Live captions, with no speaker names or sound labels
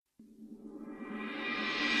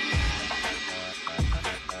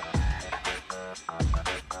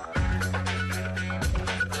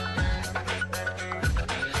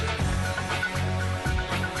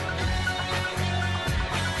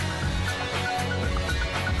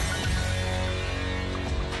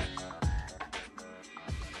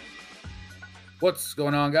What's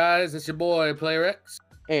going on, guys? It's your boy, Player X.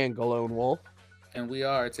 And Galone Wolf. And we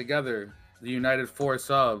are together, the united force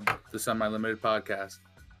of the Semi-Limited Podcast.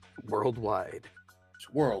 Worldwide.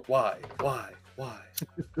 Worldwide. Why?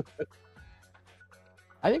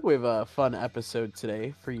 I think we have a fun episode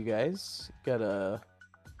today for you guys. Got a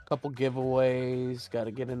couple giveaways, got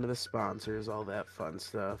to get into the sponsors, all that fun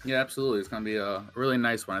stuff. Yeah, absolutely. It's going to be a really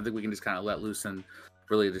nice one. I think we can just kind of let loose and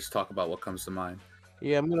really just talk about what comes to mind.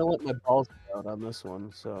 Yeah, I'm going to let my balls out on this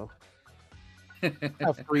one, so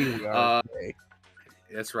how free we are today.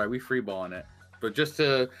 That's right. We freeballing it. But just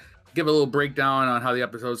to give a little breakdown on how the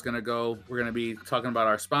episode is going to go, we're going to be talking about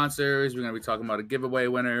our sponsors. We're going to be talking about a giveaway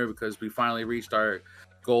winner because we finally reached our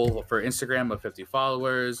goal for Instagram of 50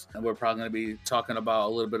 followers. And we're probably going to be talking about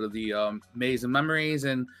a little bit of the maze and memories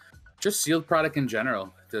and just sealed product in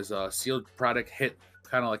general. Does a sealed product hit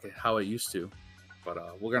kind of like how it used to?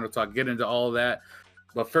 But we're going to get into all of that.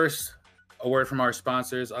 But first, a word from our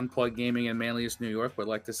sponsors. Unplugged Gaming in Manlius, New York would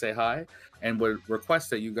like to say hi and would request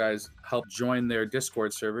that you guys help join their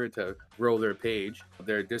Discord server to grow their page.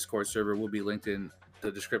 Their Discord server will be linked in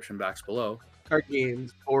the description box below. Card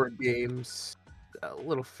games, board games,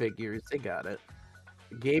 little figures, they got it.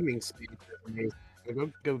 Gaming space is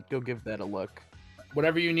amazing. Go give that a look.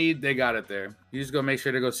 Whatever you need, they got it there. You just go make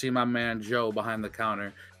sure to go see my man Joe behind the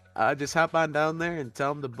counter. Just hop on down there and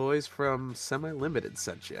tell them the boys from Semi-Limited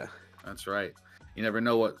sent you. That's right. You never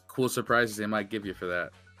know what cool surprises they might give you for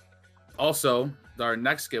that. Also, our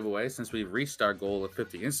next giveaway, since we've reached our goal of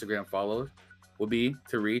 50 Instagram followers, will be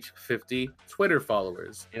to reach 50 Twitter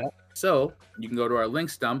followers. Yeah. So you can go to our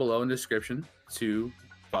links down below in the description to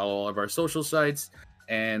follow all of our social sites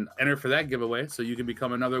and enter for that giveaway so you can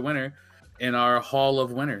become another winner in our Hall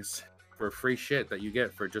of Winners for free shit that you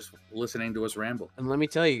get for just listening to us ramble. And let me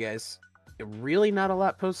tell you guys, really not a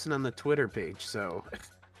lot posted on the Twitter page, so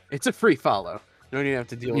it's a free follow. You don't even have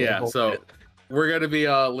to deal with the so bullshit. We're going to be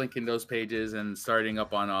linking those pages and starting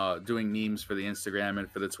up on doing memes for the Instagram and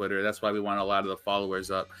for the Twitter. That's why we want a lot of the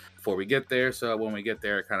followers up before we get there. So when we get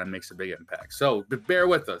there, it kind of makes a big impact. So bear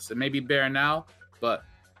with us. It may be bare now, but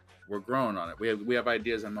we're growing on it. We have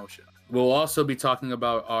ideas in motion. We'll also be talking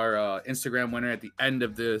about our Instagram winner at the end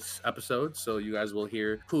of this episode. So you guys will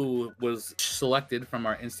hear who was selected from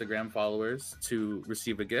our Instagram followers to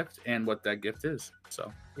receive a gift and what that gift is.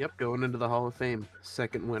 So, yep, going into the Hall of Fame.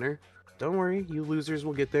 Second winner. Don't worry, you losers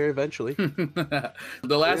will get there eventually. The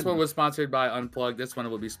last one was sponsored by Unplugged. This one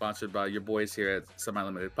will be sponsored by your boys here at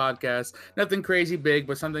Semi-Limited Podcast. Nothing crazy big,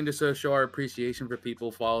 but something just to show our appreciation for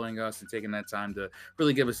people following us and taking that time to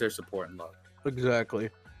really give us their support and love. Exactly.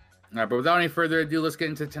 All right, but without any further ado, let's get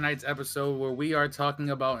into tonight's episode where we are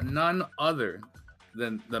talking about none other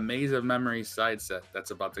than the Maze of Memories side set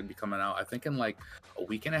that's about to be coming out, I think in like a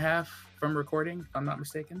week and a half from recording, if I'm not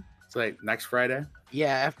mistaken. It's like next Friday.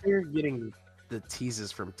 Yeah, after getting the teases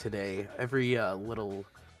from today, every little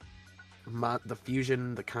the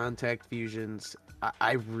fusion, the contact fusions,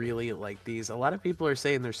 I really like these. A lot of people are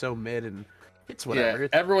saying they're so mid, and it's whatever. Yeah,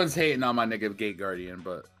 everyone's hating on my nigga Gate Guardian,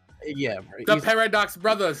 but yeah, the Paradox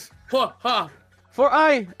Brothers. Ha ha. For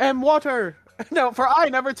I am water. No, for I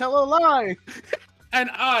never tell a lie. And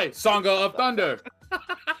I, Songa of Thunder.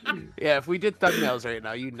 Yeah, if we did thumbnails right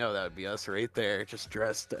now, you know that would be us right there, just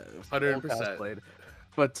dressed 100%.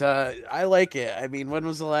 But I like it. I mean, when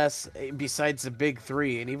was the last, besides the big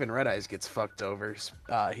three, and even Red Eyes gets fucked over.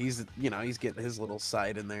 He's getting his little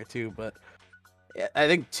side in there too. But I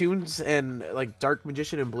think Toons and like Dark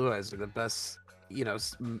Magician and Blue Eyes are the best,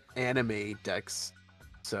 anime decks.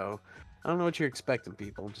 So I don't know what you're expecting,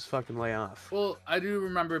 people. Just fucking lay off. Well, I do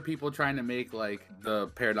remember people trying to make like the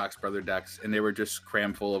Paradox Brother decks, and they were just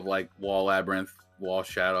crammed full of like Wall Labyrinth, Wall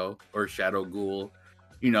Shadow, or Shadow Ghoul.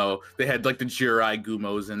 They had like the Jirai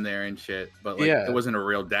Gumos in there and shit, but like it wasn't a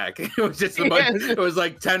real deck. It was just a bunch, it was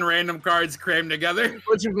like 10 random cards crammed together. A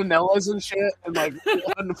bunch of vanillas and shit, and like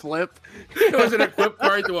one flip. It was an equipped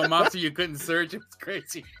card to a monster you couldn't search. It was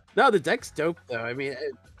crazy. No, the deck's dope though. I mean,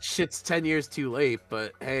 shit's 10 years too late,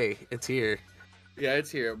 but hey, it's here. Yeah,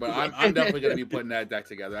 it's here, but I'm definitely going to be putting that deck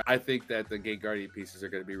together. I think that the Gate Guardian pieces are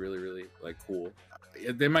going to be really, really like cool.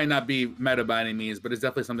 They might not be meta by any means, but it's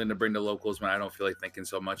definitely something to bring to locals when I don't feel like thinking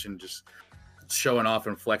so much and just showing off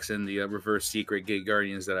and flexing the reverse secret Gate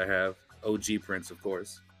Guardians that I have. OG prints, of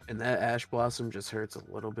course. And that Ash Blossom just hurts a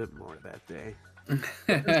little bit more that day.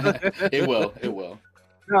 It will.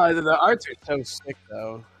 No, the arts are so sick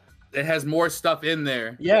though. It has more stuff in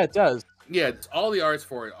there. Yeah, it does. Yeah, all the arts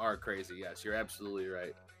for it are crazy. Yes, you're absolutely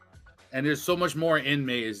right. And there's so much more in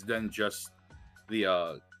Maze than just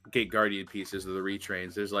the Gate Guardian pieces of the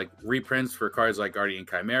retrains. There's like reprints for cards like Guardian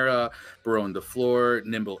Chimera, Baron de Fleur,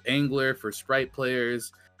 Nimble Angler for Sprite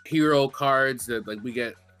players, hero cards that like we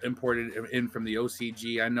get imported in from the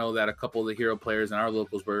OCG. I know that a couple of the hero players in our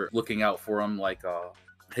locals were looking out for them, like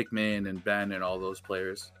Hickman and Ben and all those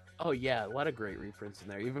players. Oh yeah, a lot of great reprints in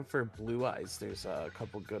there. Even for Blue Eyes, there's a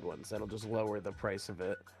couple good ones that'll just lower the price of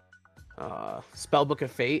it. Spellbook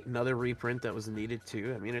of Fate, another reprint that was needed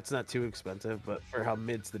too. I mean, it's not too expensive, but for how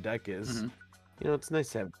mids the deck is, you know, it's nice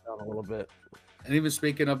to have it down a little bit. And even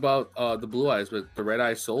speaking about the Blue Eyes, but the Red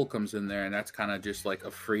Eyes Soul comes in there, and that's kind of just like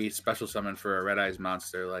a free special summon for a Red Eyes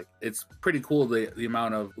monster. Like, it's pretty cool the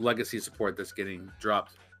amount of legacy support that's getting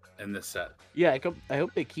dropped in this set. Yeah, I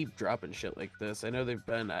hope they keep dropping shit like this. I know they've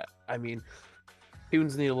been. I mean,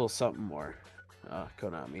 Toons need a little something more.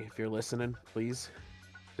 Konami, if you're listening, please,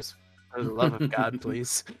 just for the love of God,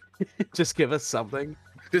 please, just give us something.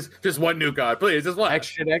 Just one new card, please. Just one.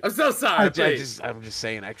 Extra deck. I'm so sorry. Please. I'm just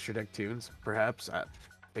saying extra deck Toons, perhaps.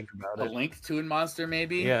 Think about it. A Link Toon monster,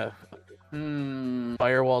 maybe. Yeah.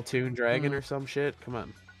 Firewall Toon Dragon or some shit. Come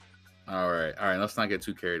on. All right. Let's not get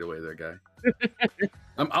too carried away there, guy.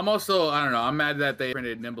 I'm also, I don't know. I'm mad that they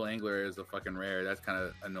printed Nimble Angler as a fucking rare. That's kind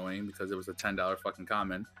of annoying because it was a $10 fucking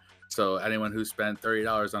common. So anyone who spent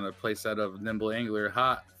 $30 on a playset of Nimble Angler,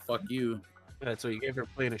 fuck you. That's what you get for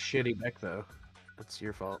playing a shitty deck, though. That's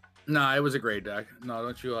your fault. Nah, it was a great deck. No,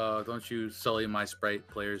 don't you sully my Sprite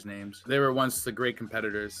players' names. They were once the great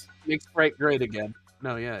competitors. Make Sprite great again.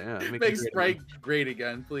 No, yeah. Make Sprite great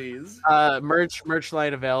again, please. Merch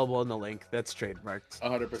line available in the link. That's trademarked.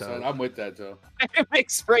 100%. So. I'm with that, Joe.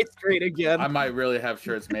 Make Sprite great again. I might really have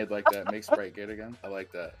shirts made like that. Make Sprite great again. I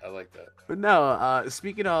like that. But no,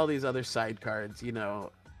 speaking of all these other side cards, you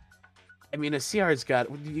know, I mean, a CR's got.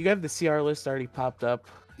 You have the CR list already popped up?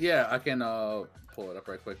 Yeah, I can pull it up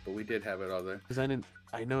right quick, but we did have it all there. Because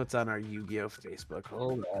I know it's on our Yu-Gi-Oh Facebook.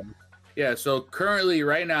 Hold on. Yeah, so currently,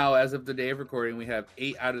 right now, as of the day of recording, we have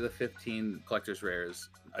 8 out of the 15 collector's rares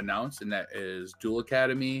announced, and that is Duel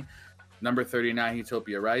Academy, number 39,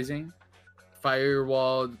 Utopia Rising,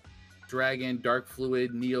 Firewall, Dragon, Dark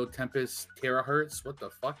Fluid, Neo Tempest, Terahertz. What the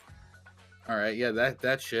fuck? All right, yeah,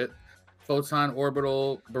 that shit. Photon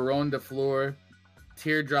Orbital, Baron de Fleur,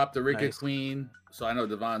 Teardrop, the Wicked Queen. So I know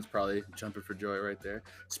Devon's probably jumping for joy right there.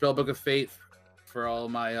 Spellbook of Fate for all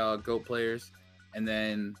my GOAT players. And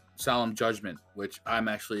then Solemn Judgment, which I'm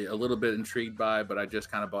actually a little bit intrigued by, but I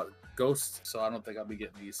just kind of bought Ghost, so I don't think I'll be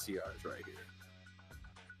getting these CRs right here.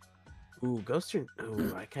 Ooh, Ghost are...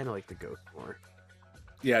 Ooh, I kind of like the Ghost more.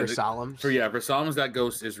 Yeah, for Solemns? For Solemns, that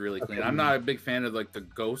Ghost is really clean. I'm not a big fan of like the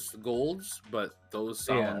Ghost Golds, but those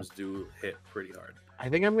Solemns do hit pretty hard. I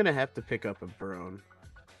think I'm going to have to pick up a Baron.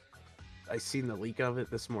 I seen the leak of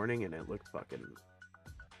it this morning, and it looked fucking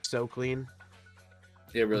so clean.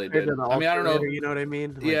 It really did. I mean, I don't know. You know what I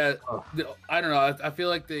mean? Like, yeah, I don't know. I feel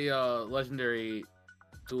like the Legendary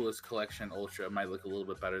Duelist Collection Ultra might look a little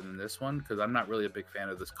bit better than this one because I'm not really a big fan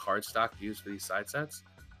of this card stock used for these side sets.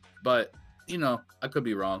 But, you know, I could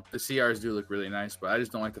be wrong. The CRs do look really nice, but I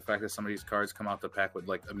just don't like the fact that some of these cards come out the pack with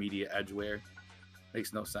like immediate edge wear.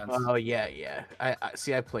 Makes no sense. Oh, yeah. I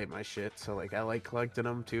see, I play my shit, so like I like collecting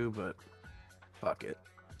them too, but fuck it.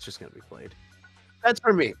 It's just going to be played. That's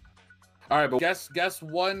for me. All right, but guess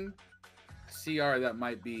one CR that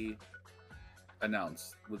might be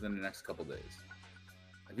announced within the next couple days.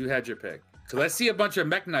 If you had your pick, because I see a bunch of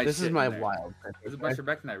Mech Knights. This is my wild pick. There's a bunch of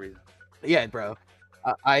Mech Knight reasons. Yeah, bro.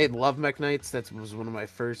 I love Mech Knights. That was one of my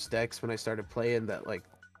first decks when I started playing. That like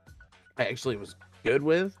I actually was good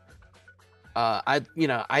with. I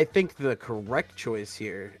think the correct choice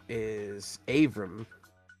here is Avram,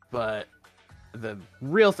 but the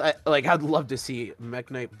real I'd love to see Mech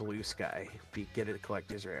Knight Blue Sky get a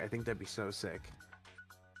collector's rare. I think that'd be so sick.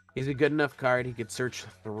 He's a good enough card. He could search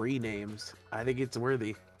 3 names. I think it's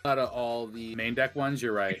worthy. Out of all the main deck ones,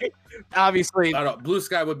 you're right. Obviously, Blue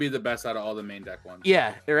Sky would be the best out of all the main deck ones.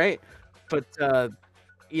 Yeah, right. But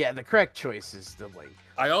yeah, the correct choice is the Link.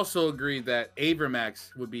 I also agree that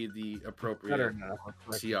Avramax would be the appropriate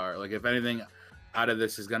CR. Like if anything out of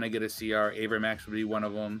this is gonna get a CR, Avramax would be one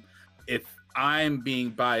of them. If I'm being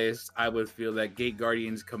biased, I would feel that Gate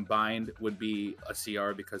Guardians combined would be a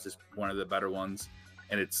CR because it's one of the better ones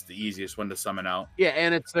and it's the easiest one to summon out. Yeah,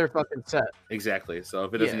 and it's their fucking set. Exactly. So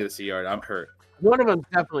if it doesn't get a CR, I'm hurt. One of them's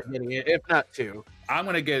definitely getting it, if not 2. I'm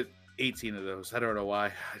going to get 18 of those. I don't know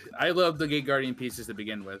why. I love the Gate Guardian pieces to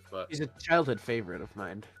begin with, but he's a childhood favorite of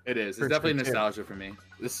mine. It is. It's definitely nostalgia for me.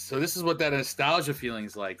 This is what that nostalgia feeling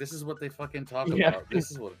is like. This is what they fucking talk about.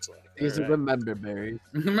 This is what it's like. These are remember berries.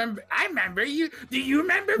 I remember you. Do you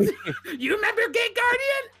remember? You remember Gate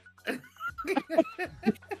Guardian?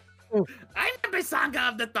 I never Saga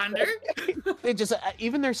of the Thunder. They just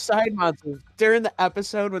even their side monsters during the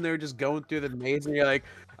episode when they were just going through the maze, and you're like,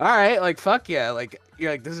 all right, like fuck yeah, like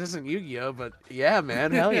you're like this isn't Yu-Gi-Oh, but yeah,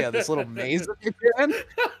 man, hell yeah, this little maze that you're in.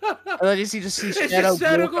 And then you just see It's Shadow just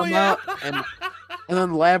Shadow Ghoul come Ghoul, out, yeah. and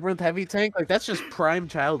then Labyrinth Heavy Tank, like that's just prime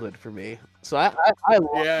childhood for me. So I love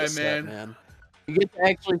Yeah, this set, man. You get to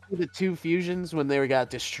actually see the two fusions when they got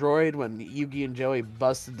destroyed when Yugi and Joey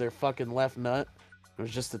busted their fucking left nut. There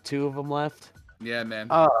was just the two of them left. Yeah, man.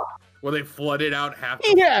 Oh, Well, they flooded out half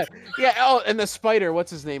the yeah, yeah. Oh, and the spider, what's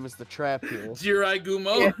his name, is the trap here. Jirai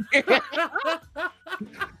Gumo.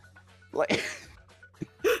 Like,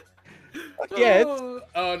 yeah,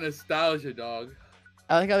 oh, nostalgia, dog.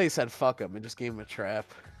 I like how they said fuck him and just gave him a trap.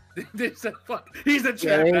 They said, "Fuck, he's a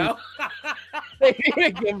trap they- now." They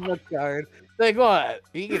gave him a card. Like what?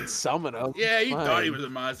 He can summon him. Yeah, he thought he Fine. was a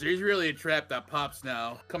monster. He's really a trap that pops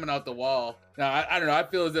now, coming out the wall. No, I don't know. I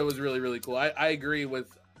feel as though it was really, really cool. I agree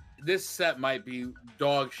with this set might be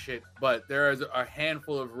dog shit, but there is a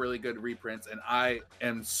handful of really good reprints, and I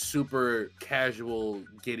am super casual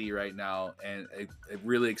giddy right now, and I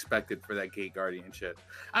really expected for that Gate Guardian shit.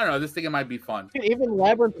 I don't know. This thing it might be fun. Even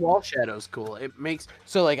Labyrinth Wall Shadow's cool. It makes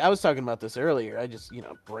so like I was talking about this earlier. I just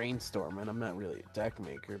brainstorming. I'm not really a deck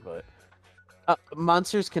maker, but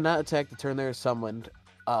monsters cannot attack the turn they're summoned,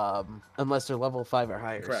 unless they're level 5 or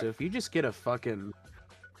higher. Correct. So if you just get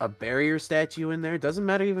a barrier statue in there, doesn't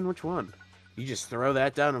matter even which one. You just throw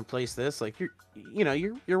that down and place this. Like you're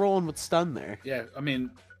rolling with stun there. Yeah, I mean,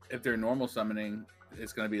 if they're normal summoning,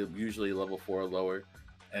 it's going to be usually level 4 or lower,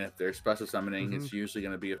 and if they're special summoning, it's usually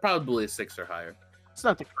going to be probably a 6 or higher. It's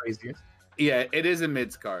not the craziest. Yeah, it is a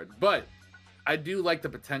mids card, but I do like the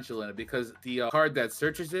potential in it because the card that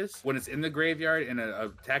searches this, when it's in the graveyard and an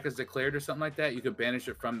attack is declared or something like that, you could banish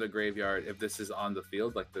it from the graveyard if this is on the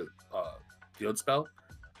field, like the field spell,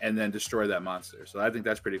 and then destroy that monster. So I think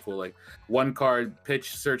that's pretty cool. Like one card,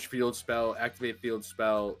 pitch, search field spell, activate field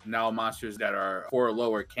spell. Now monsters that are 4 or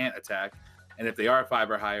lower can't attack. And if they are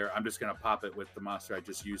 5 or higher, I'm just going to pop it with the monster I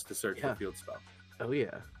just used to search the field spell. Oh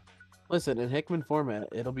yeah. Listen, in Hickman format,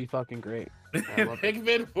 it'll be fucking great. I love it.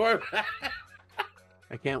 Hickman format.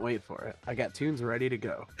 I can't wait for it. I got tunes ready to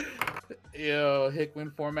go. Yo,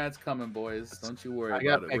 Hickman format's coming, boys. Don't you worry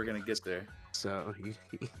about it. We're gonna get there. So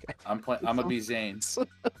I'm gonna be Zane.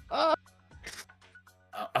 I'm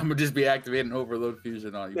gonna just be activating Overload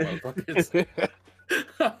Fusion on you, motherfuckers.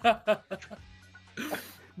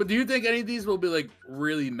 But do you think any of these will be like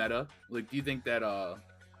really meta? Like, do you think that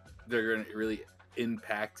they're gonna really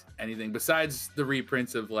impact anything besides the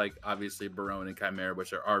reprints of like obviously Barone and Chimera,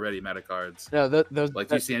 which are already meta cards? No, those Like,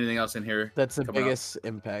 do you see anything else in here? That's the coming up? biggest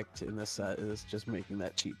impact in this set is just making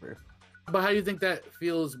that cheaper. But how do you think that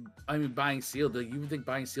feels? I mean, buying sealed. Do you think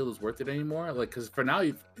buying sealed is worth it anymore? Like, because for now,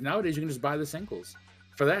 nowadays you can just buy the singles.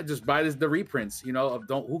 For that, just buy the reprints. You know,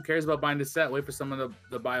 who cares about buying the set? Wait for someone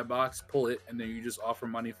to buy a box, pull it, and then you just offer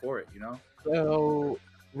money for it. You know. So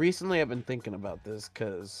recently, I've been thinking about this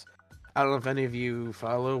because I don't know if any of you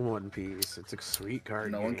follow One Piece. It's a sweet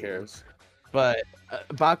card. No one cares. But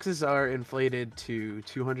boxes are inflated to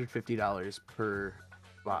 $250 per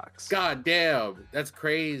box. God damn, that's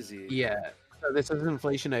crazy. Yeah. So this is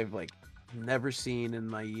inflation I've like never seen in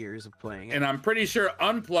my years of playing it. And I'm pretty sure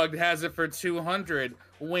Unplugged has it for 200.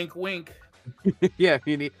 Wink, wink. Yeah, if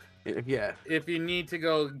you need. Yeah. If you need to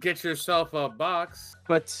go get yourself a box.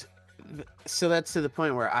 But so that's to the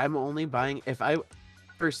point where I'm only buying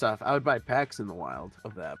first off, I would buy packs in the wild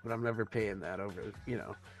of that, but I'm never paying that over,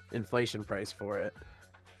 inflation price for it.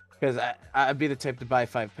 Because I'd be the type to buy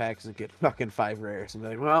 5 packs and get fucking 5 rares and be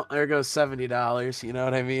like, well, there goes $70. You know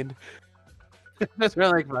what I mean? That's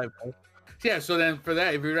really like 5 packs. Yeah, so then for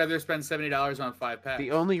that, if you'd rather spend $70 on 5 packs.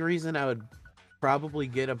 The only reason I would probably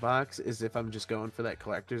get a box is if I'm just going for that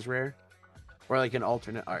collector's rare or like an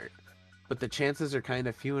alternate art. But the chances are kind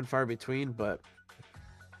of few and far between, but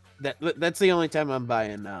that's the only time I'm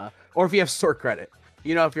buying. Or if you have store credit.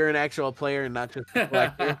 If you're an actual player and not just a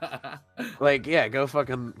collector. Like, yeah, go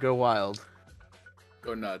wild.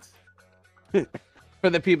 Go nuts. For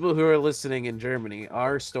the people who are listening in Germany,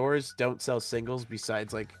 our stores don't sell singles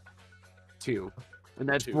besides like 2. And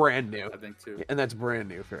that's 2, brand new. I think 2. And that's brand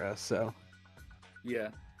new for us, so. Yeah.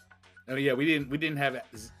 Oh yeah, we didn't have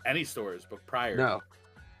any stores but prior. No.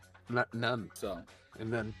 None. So.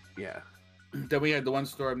 And then, yeah. Then we had the one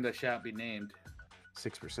store that shall be named.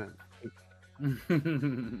 6%.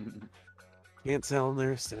 Can't sell in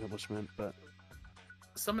their establishment, but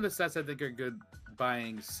some of the sets I think are good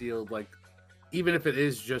buying sealed, like even if it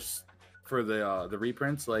is just for the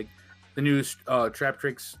reprints, like the new Trap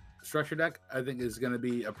Tricks structure deck, I think is going to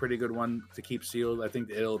be a pretty good one to keep sealed. I think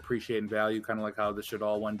it'll appreciate in value, kind of like how the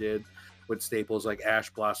Shaddoll one did with staples like Ash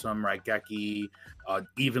Blossom, Raigeki,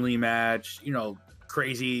 evenly matched,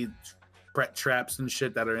 crazy traps and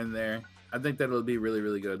shit that are in there. I think that'll be really,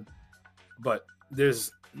 really good. But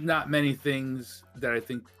there's not many things that I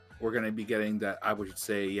think we're going to be getting that I would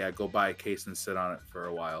say, yeah, go buy a case and sit on it for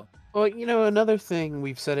a while. Well, another thing,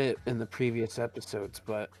 we've said it in the previous episodes,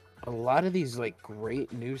 but a lot of these like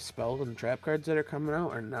great new spell and trap cards that are coming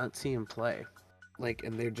out are not seeing play. Like,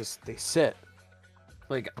 and they sit.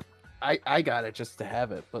 Like, I got it just to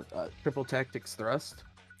have it, but Triple Tactics Thrust.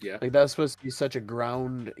 Yeah. Like, that was supposed to be such a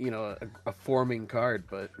ground, a forming card,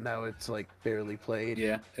 but now it's like barely played.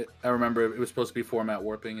 Yeah. I remember it was supposed to be format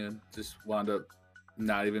warping and just wound up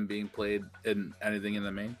not even being played in anything in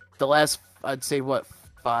the main. The last, I'd say,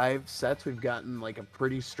 5 sets, we've gotten like a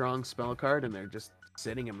pretty strong spell card, and they're just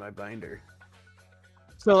sitting in my binder.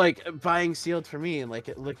 So like buying sealed for me and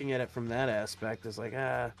like looking at it from that aspect is like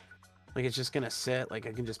like it's just gonna sit. Like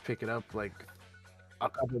I can just pick it up like a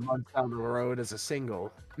couple months down the road as a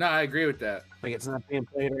single. No, I agree with that. Like it's not being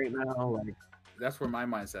played right now. Like that's where my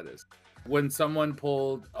mindset is. When someone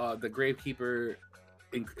pulled the Gravekeeper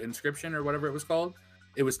inscription or whatever it was called,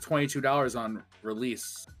 it was $22 on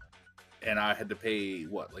release, and I had to pay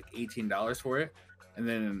like $18 for it, and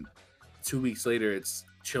then 2 weeks later it's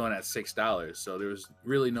chilling at $6. So there was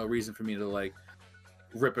really no reason for me to like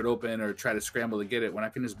rip it open or try to scramble to get it when I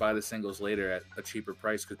can just buy the singles later at a cheaper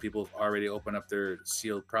price, because people have already opened up their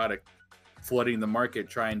sealed product, flooding the market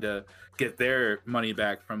trying to get their money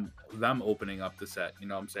back from them opening up the set. You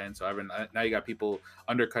know what I'm saying? So now you got people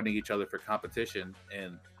undercutting each other for competition,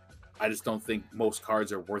 and I just don't think most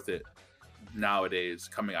cards are worth it nowadays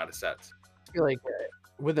coming out of sets. I feel like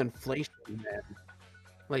with inflation, man,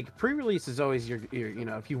 like pre-release is always your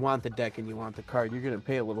if you want the deck and you want the card, you're gonna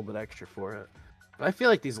pay a little bit extra for it. But I feel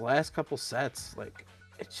like these last couple sets, like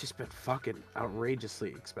it's just been fucking outrageously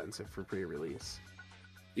expensive for pre-release.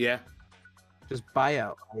 Yeah. Just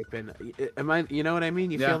buyout hype, and you know what I mean?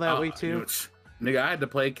 You feel that way too? Nigga, I had to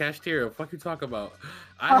play Kashtira. Fuck you talk about?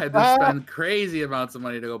 I had to spend crazy amounts of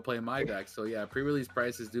money to go play my deck. So yeah, pre-release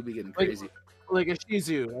prices do be getting crazy. Like a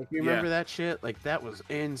Shizu, like you remember that shit? Like that was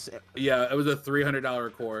insane. Yeah, it was a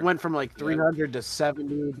 $300 core. Went from like 300 to 70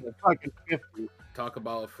 to fucking 50. Talk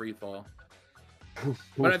about a free fall.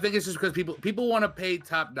 But I think it's just because people want to pay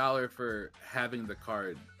top dollar for having the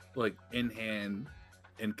card like in hand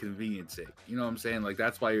and convenience sake. You know what I'm saying? Like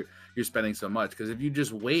that's why you're spending so much. Because if you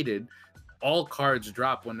just waited, all cards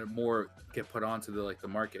drop when more get put onto the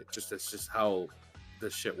market. That's just how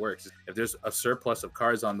this shit works. If there's a surplus of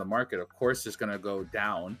cards on the market, of course it's going to go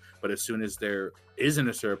down, but as soon as there isn't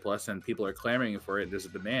a surplus and people are clamoring for it, there's a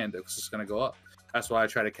demand, it's just going to go up. That's why I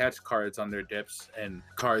try to catch cards on their dips and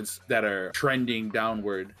cards that are trending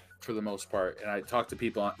downward for the most part. And I talk to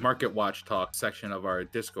people on Market Watch Talk section of our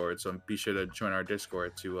Discord, so be sure to join our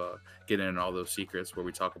Discord to get in all those secrets where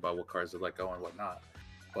we talk about what cards to let go and whatnot.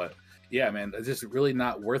 But yeah, man, it's just really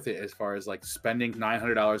not worth it as far as like spending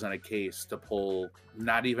 $900 on a case to pull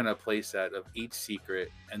not even a playset of each secret,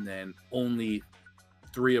 and then only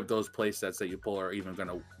 3 of those playsets that you pull are even going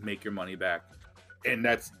to make your money back. And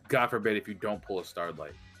that's, God forbid, if you don't pull a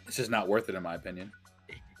Starlight. It's just not worth it, in my opinion.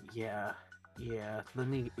 Yeah.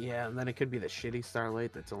 And then it could be the shitty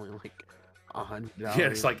Starlight that's only like $100. Yeah,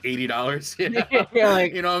 it's like $80. Yeah, yeah,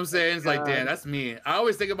 like, you know what I'm saying? It's like, damn, that's me. I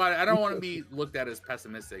always think about it. I don't want to be looked at as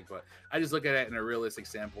pessimistic, but I just look at it in a realistic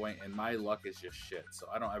standpoint, and my luck is just shit. So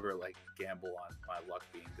I don't ever like gamble on my luck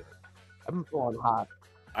being good. I'm pulling hot.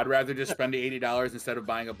 I'd rather just spend the $80 instead of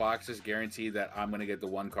buying a box, just guarantee that I'm going to get the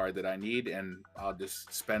one card that I need, and I'll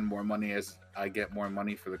just spend more money as I get more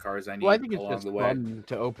money for the cards I need. Well, I think it's along just the way. fun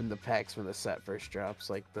to open the packs when the set first drops,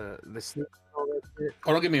 like the sneak and all that shit.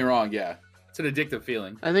 Oh, don't get me wrong, yeah. It's an addictive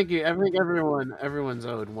feeling. I think everyone's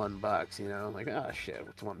owed one box, like, oh shit,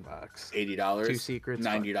 what's one box? $80, 2 secrets,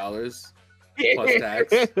 $90 plus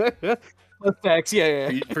tax. Plus tax,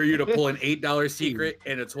 yeah. For you to pull an $8 secret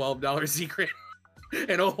and a $12 secret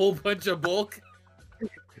and a whole bunch of bulk.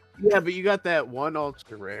 Yeah, but you got that one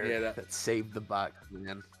ultra rare that saved the box,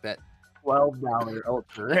 man. That $12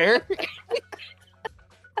 ultra rare.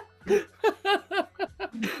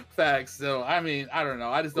 Facts. So I mean, I don't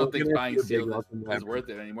know. I just don't think buying sealed is worth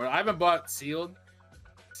it anymore. I haven't bought sealed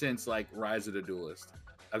since like Rise of the Duelist.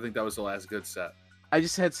 I think that was the last good set. I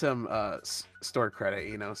just had some store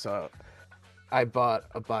credit, so I bought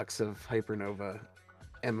a box of Hypernova,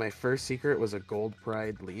 and my first secret was a Gold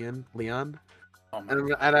Pride Leon. Oh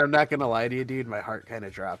and I'm not gonna lie to you, dude. My heart kind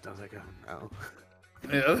of dropped. I was like, oh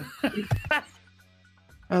no. Yeah.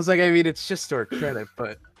 I was like, I mean, it's just store credit,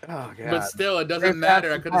 but oh god. But still, it doesn't There's matter.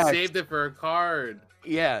 I after could have tax. saved it for a card.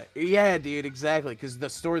 Yeah, dude, exactly. Because the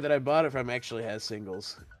store that I bought it from actually has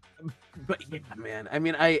singles. But yeah, man. I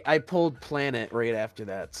mean, I pulled Planet right after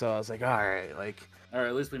that, so I was like, all right, like, All right,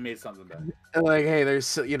 at least we made something back. hey, there's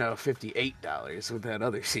 $58 with that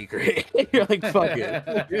other secret. You're like, fuck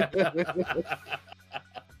it.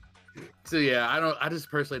 So yeah, I just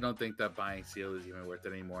personally don't think that buying sealed is even worth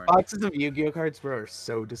it anymore. Boxes of Yu-Gi-Oh cards, bro, are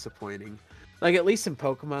so disappointing. Like, at least in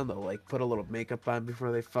Pokemon, they'll like put a little makeup on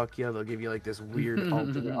before they fuck you. They'll give you like this weird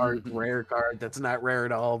alternate art rare card that's not rare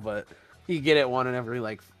at all, but you get it one in every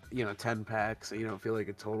 10 packs, so you don't feel like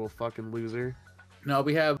a total fucking loser. No,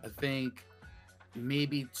 we have, I think,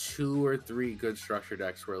 maybe 2 or 3 good structure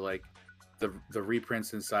decks where like the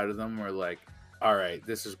reprints inside of them were like, all right,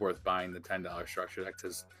 this is worth buying the $10 structure deck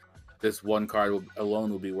because this one card alone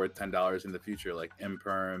will be worth $10 in the future, like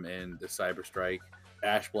Imperm and the Cyber Strike,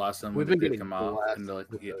 Ash Blossom when it did come out, and those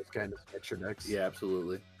kind of structure decks. Yeah,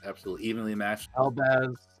 absolutely, evenly matched.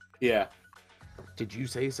 Albaz. Yeah. Did you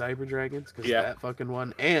say Cyber Dragons? Because Yeah. that fucking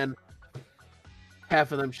one, and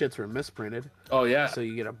half of them shits were misprinted. Oh yeah. So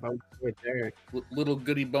you get a bonus right there. Little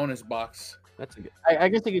goodie bonus box. That's a good. I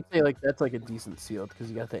guess you could say like that's like a decent sealed because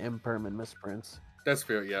you got the Imperm and misprints. That's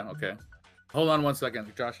fair. Yeah. Okay. Hold on 1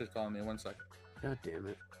 second. Josh is calling me. 1 second. God damn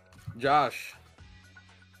it. Josh,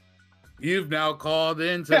 you've now called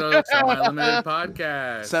into the Semi-Limited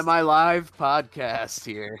podcast. Semi-live podcast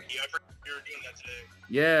here. Yeah, I forgot you were doing that today.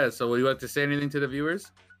 Yeah, so would you like to say anything to the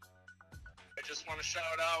viewers? I just want to shout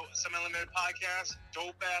out Semi-Limited Podcast,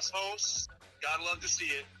 dope-ass hosts. Gotta love to see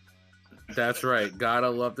it. That's right. Gotta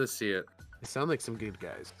love to see it. They sound like some good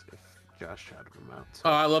guys if Josh shouted them out. Oh,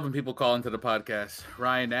 I love when people call into the podcast.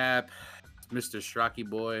 Ryan App, Mr. Strocky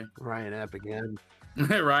Boy. Ryan App again.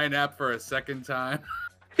 Ryan App for a second time.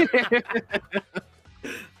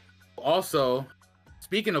 Also,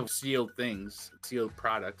 speaking of sealed things, sealed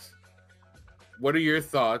products, what are your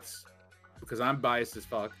thoughts, because I'm biased as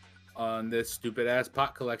fuck, on this stupid ass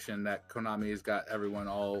pot collection that Konami has got everyone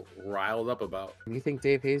all riled up about? You think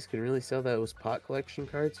Dave Hayes can really sell those pot collection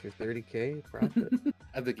cards for $30K profit?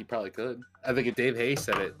 I think he probably could. I think if Dave Hayes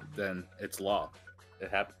said it, then it's law. It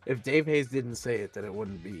happened. If Dave Hayes didn't say it, then it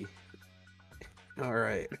wouldn't be. All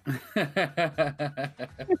right.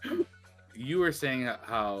 You were saying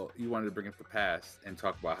how you wanted to bring up the past and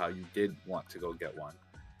talk about how you did want to go get one.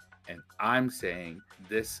 And I'm saying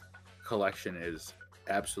this collection is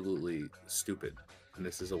absolutely stupid. And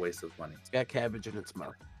this is a waste of money. It's got cabbage in its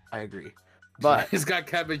mouth. I agree. But It's got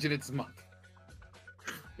cabbage in its mouth.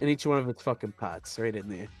 in each one of its fucking pots, right in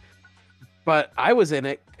there. But I was in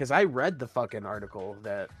it because I read the fucking article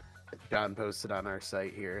that John posted on our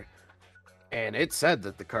site here. And it said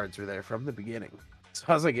that the cards were there from the beginning. So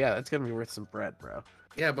I was like, yeah, that's going to be worth some bread, bro.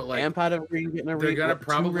 Yeah, but like, And Pot of Green getting a they're going to two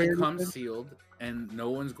probably rare come edition? sealed and no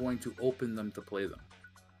one's going to open them to play them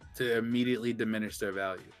to immediately diminish their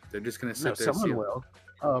value. They're just going to sit No, there someone sealed. will.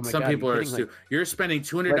 Oh my Some God, people you're are kidding, like, stupid. You're spending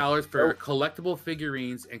 $200 for Like, collectible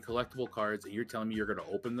figurines and collectible cards, and you're telling me you're going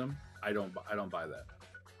to open them? I don't buy that.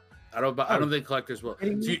 I don't think collectors will. So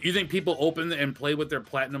kidding me? you think people open and play with their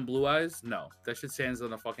platinum blue eyes? No, that shit stands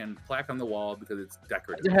on a fucking plaque on the wall because it's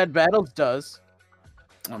decorative. The Head Battles does.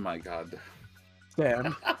 Oh my god,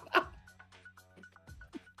 Damn.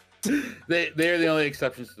 they're the only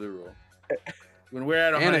exceptions to the rule. When we're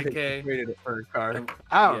at And I think 100K, they traded it for a card.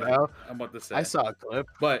 I don't know. I'm about to say. I saw a clip.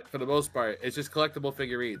 But for the most part, it's just collectible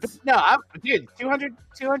figurines. No, dude, 200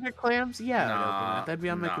 clams? Yeah, I'd open that. That'd be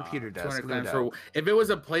on my Nah, computer 200 desk. No, clams doubt. if it was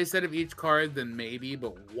a playset of each card, then maybe.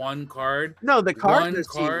 But one card, No, the cards one are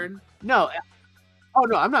card. No. Oh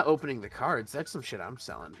no, I'm not opening the cards. That's some shit I'm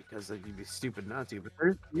selling because you'd be stupid not to. But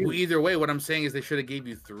there's Well, either way, what I'm saying is they should have gave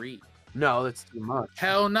you 3. no, that's too much.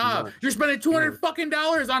 Hell nah. much. You're spending $200 Yeah. fucking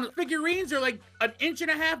dollars on figurines. They're like an inch and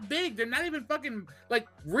a half big. They're not even fucking like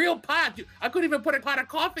real pot. I couldn't even put a pot of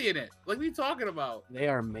coffee in it. Like, what are you talking about? They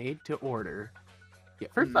are made to order. Yeah,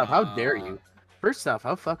 first off, how dare Nah. you? First off,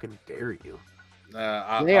 how fucking dare you?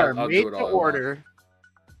 I'll They are do made it to all I want. order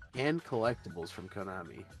and collectibles from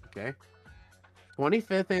Konami. Okay.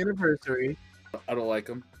 25th anniversary. I don't like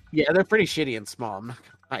them. Yeah, they're pretty shitty and small. I'm not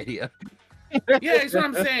gonna lie to you. Yeah, that's what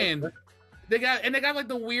I'm saying. They got like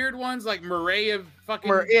the weird ones, like Murray of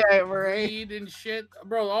fucking Right. Reed and shit,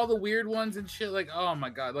 bro. All the weird ones and shit. Like, oh my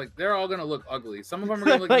god, like they're all gonna look ugly. Some of them are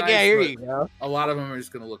gonna look Like, nice, yeah, here but you go. a lot of them are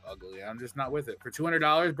just gonna look ugly. I'm just not with it for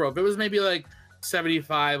 $200, bro. If it was maybe like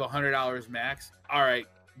 $75, $100 max, all right,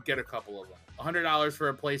 get a couple of them. $100 for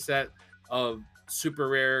a playset of super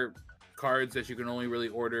rare cards that you can only really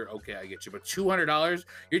order, okay, I get you. But $200,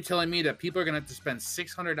 you're telling me that people are gonna have to spend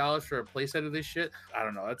 $600 for a playset of this shit? I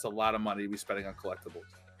don't know. That's a lot of money to be spending on collectibles.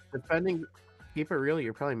 Depending, keep it real,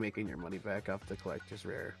 you're probably making your money back off the collector's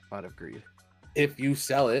rare out of greed. If you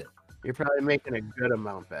sell it, You're probably making a good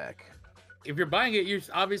amount back. if you're buying it, you're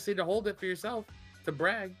obviously to hold it for yourself, to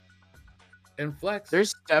brag and flex.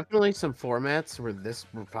 There's definitely some formats where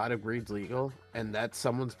pot of greed's legal, and that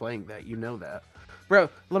someone's playing that. You know that, bro.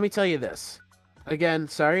 Let me tell you this. Again,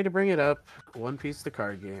 sorry to bring it up. One Piece, the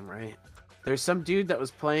card game, right? There's some dude that was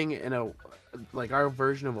playing in our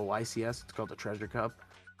version of a YCS. It's called the Treasure Cup,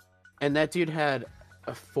 and that dude had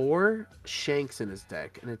 4 Shanks in his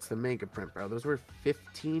deck, and it's the mega print, bro. Those were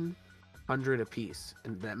 1,500 a piece,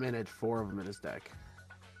 and that man had 4 of them in his deck.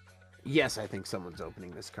 Yes, I think someone's opening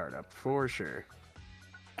this card up for sure.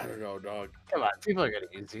 I don't know, dog. Come on, people are gonna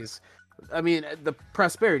use these. I mean, the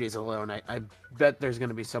prosperities alone, I bet there's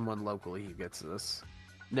gonna be someone locally who gets this.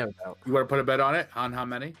 No doubt. You want to put a bet on it? On how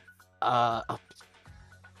many?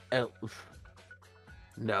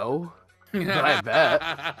 No. But I bet.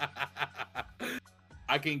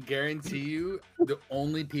 I can guarantee you the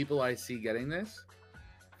only people I see getting this,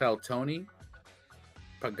 Faltoni,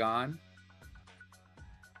 Pagan,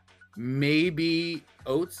 maybe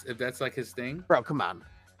Oates, if that's like his thing. Bro, come on.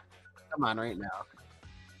 Come on right now.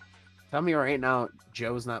 Tell me right now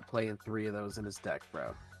Joe's not playing 3 of those in his deck,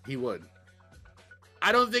 bro. He would.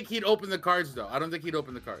 I don't think he'd open the cards, though. I don't think he'd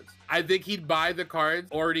open the cards. I think he'd buy the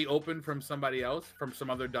cards already opened from somebody else, from some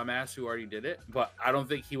other dumbass who already did it. But I don't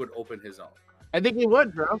think he would open his own. I think he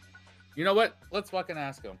would, bro. You know what? Let's fucking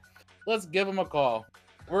ask him. Let's give him a call.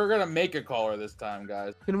 We're going to make a caller this time,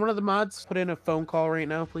 guys. Can one of the mods put in a phone call right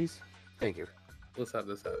now, please? Thank you. Let's have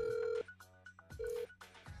this happen.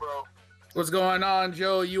 Bro, What's going on,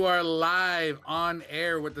 Joe? You are live on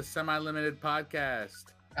air with the Semi-Limited podcast.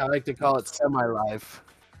 I like to call it semi-live.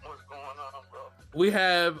 what's going on, bro? We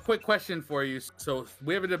have a quick question for you. So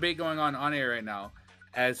we have a debate going on air right now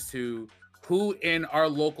as to who in our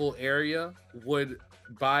local area would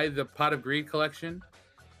buy the Pot of Greed collection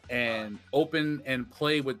and open and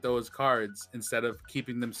play with those cards instead of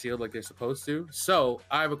keeping them sealed like they're supposed to. So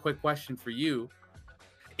I have a quick question for you.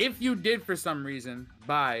 If you did for some reason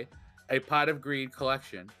buy a Pot of Greed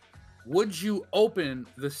collection, would you open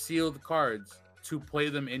the sealed cards to play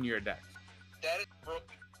them in your deck? That is broke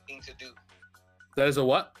thing to do. That is a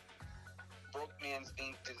what? Broke man's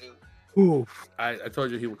thing to do. Oof. I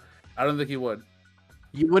told you he would. I don't think he would.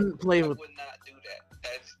 You wouldn't play I with... would not do that.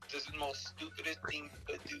 That's just the most stupidest thing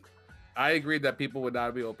to do. I agreed that people would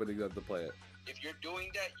not be opening them to play it. If you're doing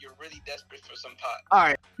that, you're really desperate for some pot. All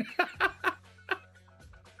right.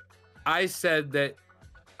 I said that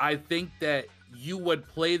I think that you would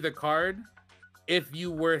play the card if you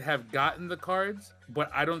were have gotten the cards, but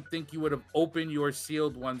I don't think you would have opened your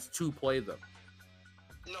sealed ones to play them.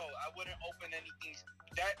 No, I wouldn't open anything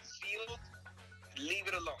that sealed. Leave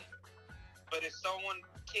it alone. But if someone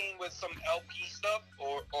came with some LP stuff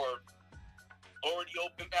or already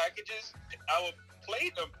open packages, I would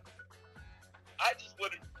play them. I just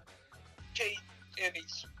wouldn't pay an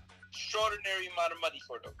extraordinary amount of money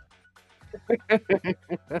for them.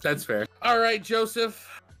 That's fair. All right,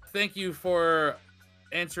 Joseph, thank you for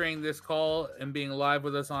answering this call and being live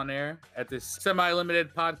with us on air at this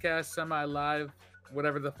semi-limited podcast, semi-live,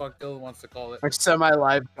 whatever the fuck Dylan wants to call it. Our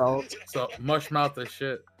semi-live call. So mush mouth this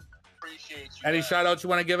shit. Appreciate you. Any guys. shout outs you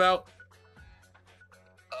want to give out?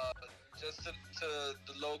 Just to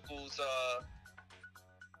the locals,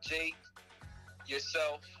 Jake,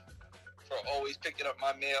 yourself, for always picking up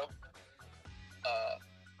my mail.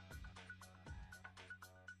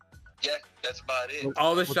 Yeah, that's about it.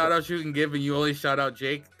 All the shout outs you can give and you only shout out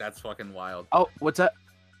Jake, that's fucking wild. Oh, what's that?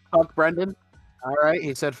 Fuck Brendan. All right,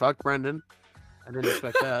 he said fuck Brendan. I didn't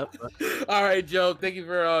expect that. But... All right, Joe, thank you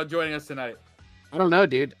for joining us tonight. I don't know,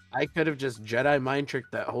 dude. I could have just Jedi mind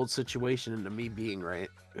tricked that whole situation into me being right.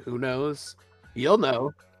 Who knows? You'll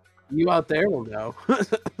know. You out there will know.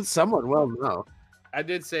 Someone will know. I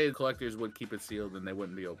did say collectors would keep it sealed and they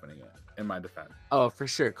wouldn't be opening it, in my defense. Oh, for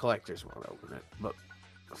sure, collectors won't open it, but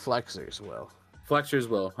flexers will. Flexers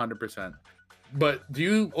will, 100%. But do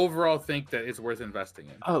you overall think that it's worth investing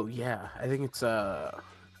in? Oh yeah, I think it's a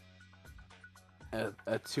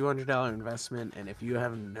 $200 investment, and if you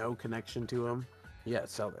have no connection to them, yeah,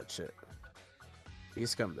 sell that shit. You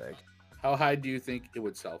scumbag. How high do you think it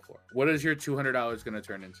would sell for? What is your $200 going to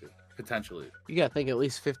turn into, potentially? You gotta think at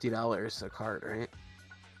least $50 a card, right?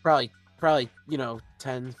 Probably,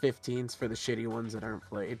 10, 15s for the shitty ones that aren't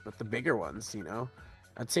played, but the bigger ones,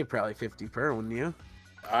 I'd say probably 50 per, wouldn't you?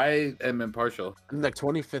 I am impartial. And the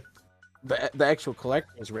 25th the actual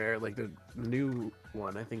collector's rare, like the new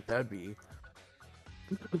one, I think that'd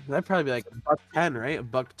probably be like $110,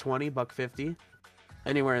 right? $120, $150,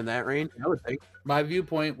 anywhere in that range. I would think. My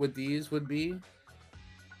viewpoint with these would be,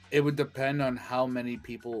 it would depend on how many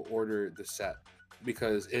people order the set,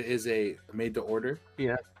 because it is a made to order.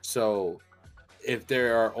 Yeah. So if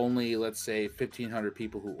there are only, let's say, 1,500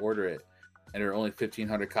 people who order it, and there are only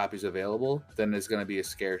 1,500 copies available, then there's going to be a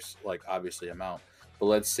scarce, like, obviously amount. But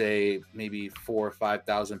let's say maybe 4,000 or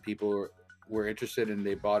 5,000 people were interested and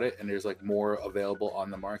they bought it, and there's like more available on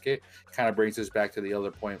the market. Kind of brings us back to the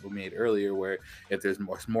other point we made earlier, where if there's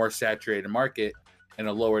more saturated market and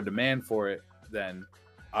a lower demand for it, then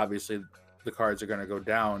obviously the cards are going to go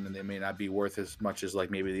down, and they may not be worth as much as like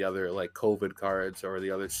maybe the other like COVID cards or the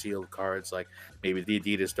other sealed cards, like maybe the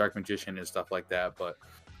Adidas Dark Magician and stuff like that. But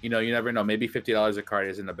you know, you never know. Maybe $50 a card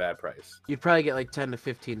isn't a bad price. You'd probably get like $10 to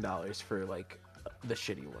 $15 for like the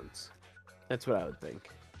shitty ones. That's what I would think.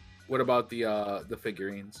 What about the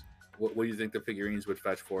figurines? What do you think the figurines would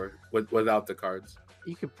fetch for without the cards?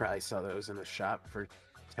 You could probably sell those in a shop for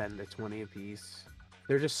 10 to 20 a piece.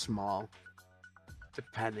 They're just small.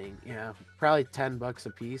 Depending, yeah, probably $10 a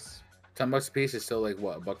piece. $10 a piece is still like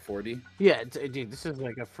what, $140? Yeah, dude, this is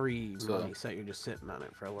like a free So- money set. You're just sitting on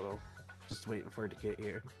it for a little, just waiting for it to get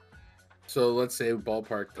here. So let's say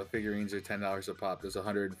ballpark, the figurines are $10 a pop. There's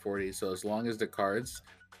 140. So as long as the cards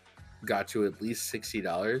got to at least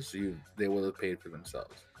 $60, they will have paid for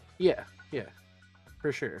themselves. Yeah,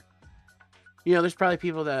 for sure. You know, there's probably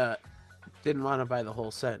people that didn't want to buy the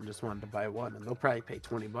whole set and just wanted to buy one, and they'll probably pay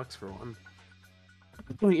 $20 for one.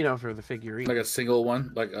 You know, for the figurine. Like a single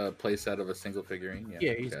one, like a play set of a single figurine. Yeah,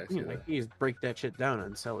 okay, I see that. you just break that shit down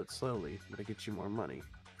and sell it slowly to get you more money.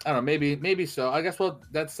 I don't know, maybe so. I guess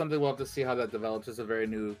that's something we'll have to see how that develops. It's a very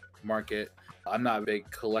new market. I'm not a big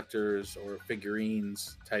collectors or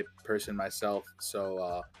figurines type person myself,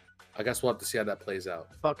 so I guess we'll have to see how that plays out.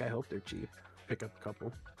 Fuck, I hope they're cheap. Pick up a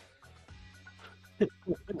couple.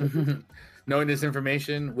 Knowing this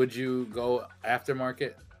information, would you go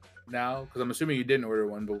aftermarket now? Because I'm assuming you didn't order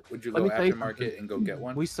one, but would you Let go me tell you aftermarket something. and go get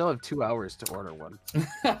one? We still have 2 hours to order one.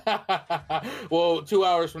 Well, 2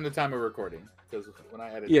 hours from the time of recording, because when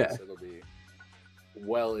I edit Yeah. this, it'll be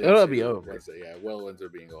well It'll into be over. Wednesday. Yeah, well into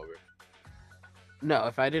being over. No,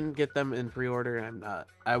 if I didn't get them in pre-order,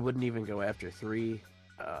 I wouldn't even go after 3.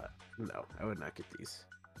 No, I would not get these.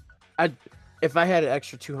 If I had an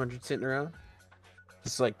extra 200 sitting around,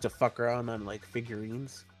 just like to fuck around on like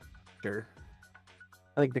figurines, sure.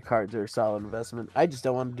 I think the cards are a solid investment. I just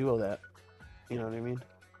don't want to do all that. You know what I mean?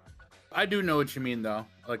 I do know what you mean, though.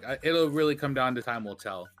 Like, it'll really come down to time will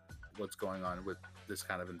tell what's going on with this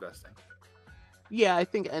kind of investing. Yeah, I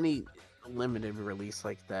think any limited release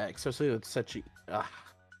like that, especially with such a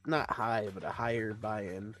not high, but a higher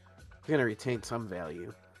buy-in, is gonna retain some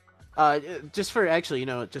value. Just for actually, you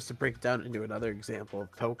know, just to break it down into another example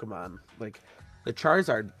of Pokemon, like the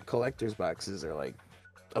Charizard collector's boxes are like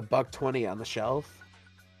 $120 on the shelf,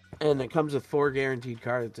 and it comes with 4 guaranteed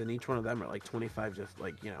cards, and each one of them are like 25 to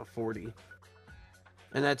like 40,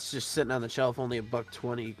 and that's just sitting on the shelf, only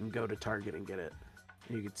 $120. You can go to Target and get it.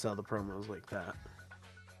 You could sell the promos like that.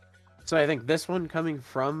 So I think this one coming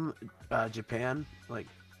from Japan, like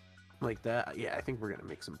that, yeah, I think we're gonna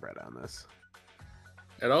make some bread on this.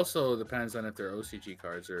 It also depends on if they're OCG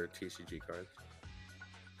cards or TCG cards.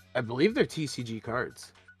 I believe they're TCG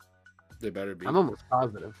cards. They better be. I'm almost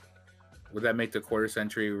positive. Would that make the quarter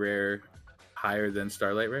century rare higher than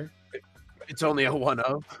Starlight Rare? It's only a one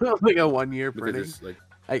of, like a 1 year Because printing. it's like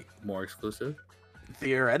I more exclusive.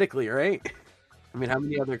 theoretically, right? I mean, how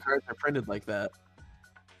many other cards are printed like that?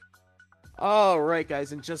 All right,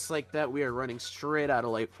 guys, and just like that, we are running straight out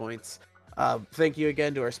of light points. Thank you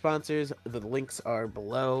again to our sponsors. The links are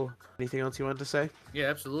below. Anything else you want to say? Yeah,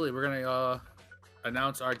 absolutely. We're gonna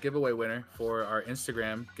announce our giveaway winner for our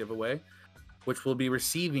Instagram giveaway, which will be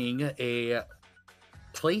receiving a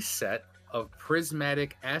play set of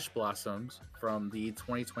prismatic ash blossoms from the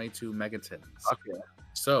 2022 Megatons. Okay.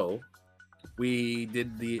 So we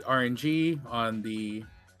did the RNG on the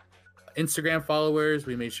Instagram followers.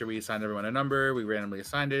 We made sure we assigned everyone a number. We randomly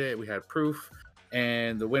assigned it. We had proof.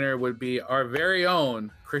 And the winner would be our very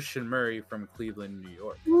own Christian Murray from Cleveland, New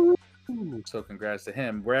York. So congrats to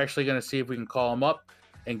him. We're actually going to see if we can call him up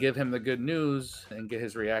and give him the good news and get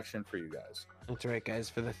his reaction for you guys. That's right, guys.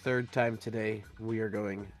 For the 3rd time today, we are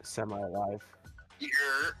going semi-live. Yeah,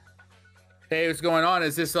 Hey, what's going on?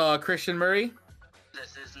 Is this Christian Murray?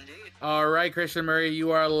 this is indeed. All right, Christian Murray,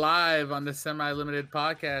 you are live on the Semi-Limited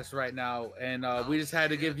podcast right now. And we just had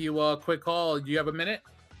to give you a quick call. Do you have a minute?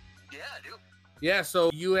 Yeah, I do. Yeah, so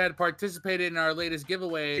you had participated in our latest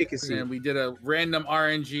giveaway, Take a seat. and we did a random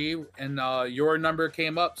RNG, and your number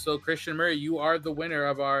came up. So Christian Murray, you are the winner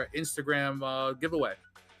of our Instagram giveaway.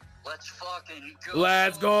 Let's fucking go.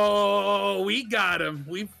 Let's go! We got him.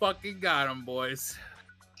 We fucking got him, boys.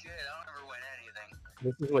 Shit, I don't ever win anything.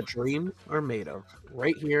 This is what dreams are made of.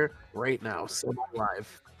 Right here, right now, so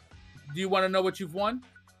live. Do you want to know what you've won?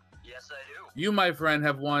 Yes, I do. You, my friend,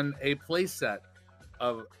 have won a playset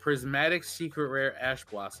of Prismatic Secret Rare Ash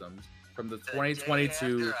Blossoms from the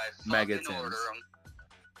 2022 Mega Tins.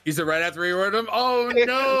 You said right after he ordered them? Oh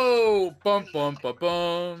no! Bum bum bum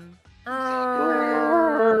bum.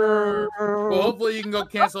 Well, hopefully you can go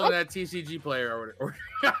cancel that TCG player or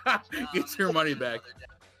get your money back.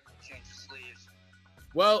 Change the sleeves.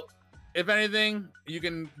 Well, if anything, you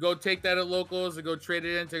can go take that at locals and go trade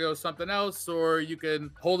it in to go something else, or you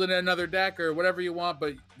can hold it in another deck or whatever you want,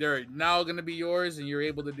 but they're now going to be yours and you're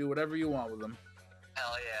able to do whatever you want with them.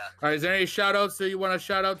 Hell yeah. All right, is there any shout outs that you want to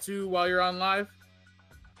shout out to while you're on live?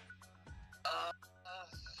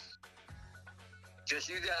 Just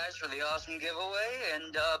you guys for the awesome giveaway,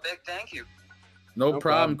 and big thank you. No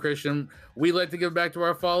problem, Christian. We like to give back to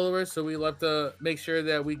our followers, so we love to make sure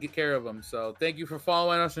that we get care of them. So thank you for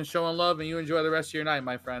following us and showing love, and you enjoy the rest of your night,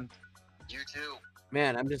 my friend. You too.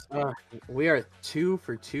 Man, I'm just we are 2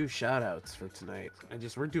 for 2 shout outs for tonight.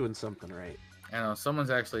 We're doing something right. I know someone's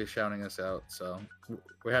actually shouting us out, so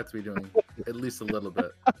we have to be doing at least a little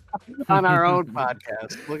bit On our own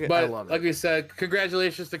podcast. I love it. Like we said,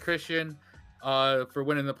 congratulations to Christian for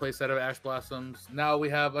winning the playset of Ash Blossoms. Now we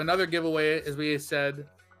have another giveaway, as we said,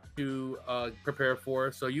 to prepare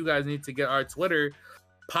for. So you guys need to get our Twitter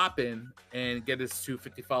popping and get us to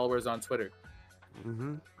 50 followers on Twitter.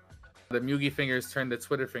 Mm-hmm. The Mugi fingers turn to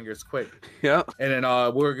Twitter fingers quick. Yeah. And then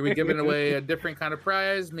we're gonna be giving away a different kind of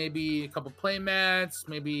prize, maybe a couple play mats,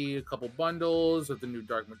 maybe a couple bundles with the new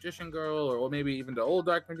Dark Magician Girl, or maybe even the old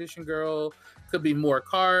Dark Magician Girl. Could be more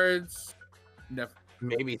cards.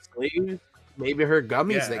 Maybe sleeves. Maybe her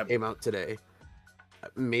gummies that came out today.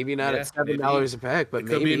 Maybe not at $7 a pack, but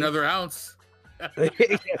could be another ounce. Who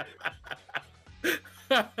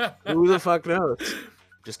the fuck knows?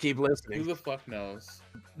 Just keep listening. Who the fuck knows?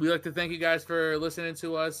 We'd like to thank you guys for listening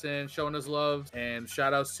to us and showing us love. And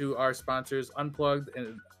shout outs to our sponsors, Unplugged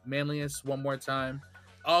and Manlius, one more time.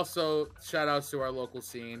 Also, shout outs to our local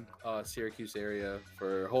scene, Syracuse area,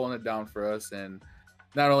 for holding it down for us and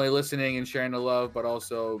not only listening and sharing the love, but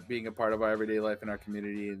also being a part of our everyday life in our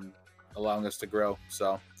community and allowing us to grow.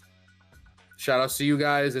 So, shout outs to you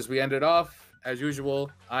guys as we end it off. As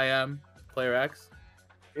usual, I am Player X.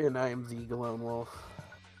 And I am the Lone Wolf.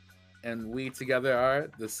 And we together are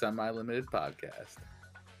the Semi-Limited Podcast.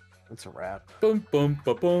 It's a wrap. Boom, boom,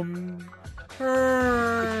 ba, boom.